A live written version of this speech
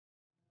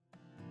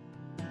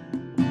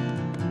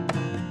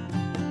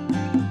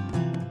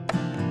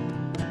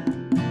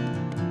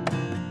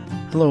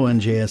Hello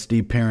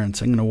NJSD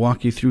parents, I'm going to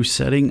walk you through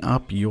setting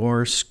up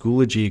your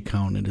Schoology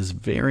account. It is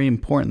very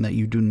important that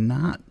you do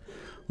not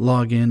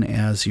log in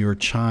as your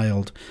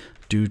child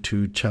due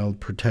to child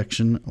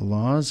protection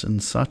laws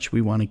and such.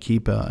 We want to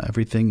keep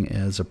everything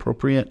as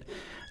appropriate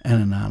and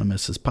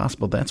anonymous as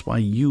possible. That's why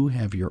you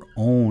have your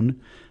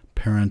own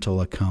parental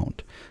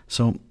account.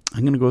 So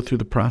I'm going to go through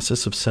the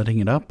process of setting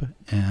it up,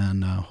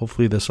 and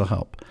hopefully this will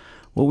help.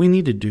 What we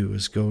need to do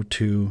is go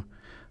to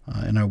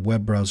in our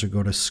web browser,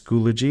 go to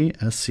Schoology,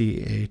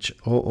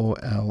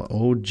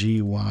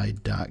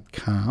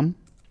 SCHOOLOGY.com.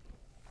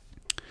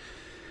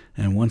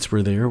 And once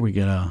we're there, we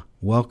get a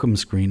welcome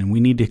screen, and we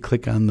need to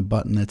click on the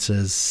button that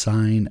says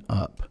Sign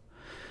Up.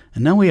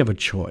 And now we have a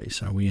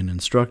choice. Are we an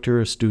instructor,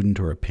 a student,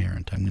 or a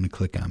parent? I'm going to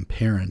click on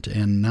Parent.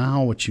 And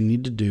now what you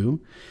need to do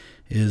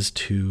is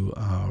to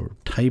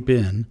type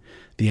in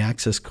the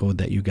access code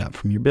that you got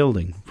from your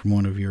building, from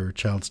one of your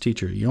child's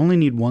teacher. You only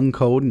need one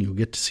code, and you'll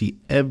get to see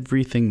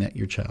everything that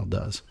your child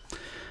does.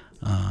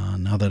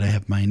 Now that I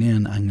have mine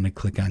in, I'm going to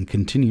click on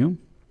Continue,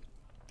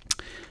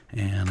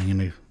 and I'm going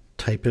to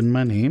type in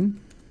my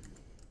name,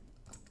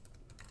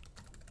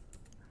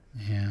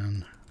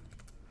 and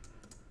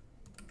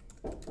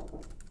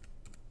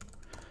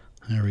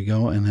there we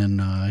go. And then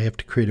I have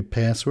to create a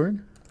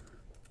password.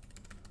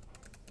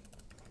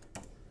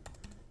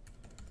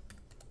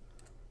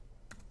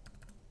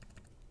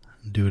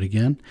 Do it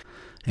again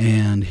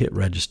and hit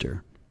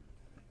register.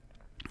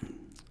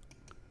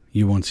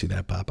 You won't see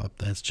that pop up.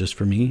 That's just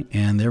for me.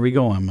 And there we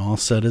go. I'm all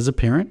set as a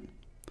parent.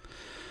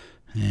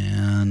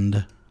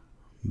 And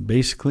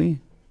basically,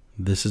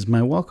 this is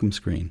my welcome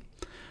screen.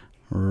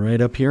 Right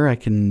up here, I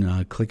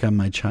can click on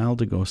my child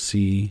to go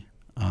see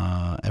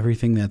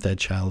everything that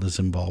child is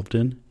involved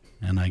in,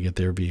 and I get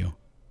their view.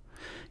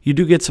 You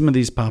do get some of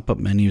these pop-up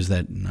menus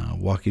that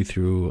walk you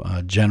through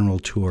a general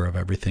tour of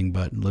everything,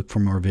 but look for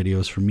more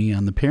videos from me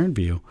on the parent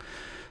view.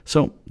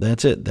 So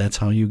that's it. That's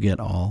how you get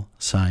all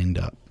signed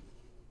up.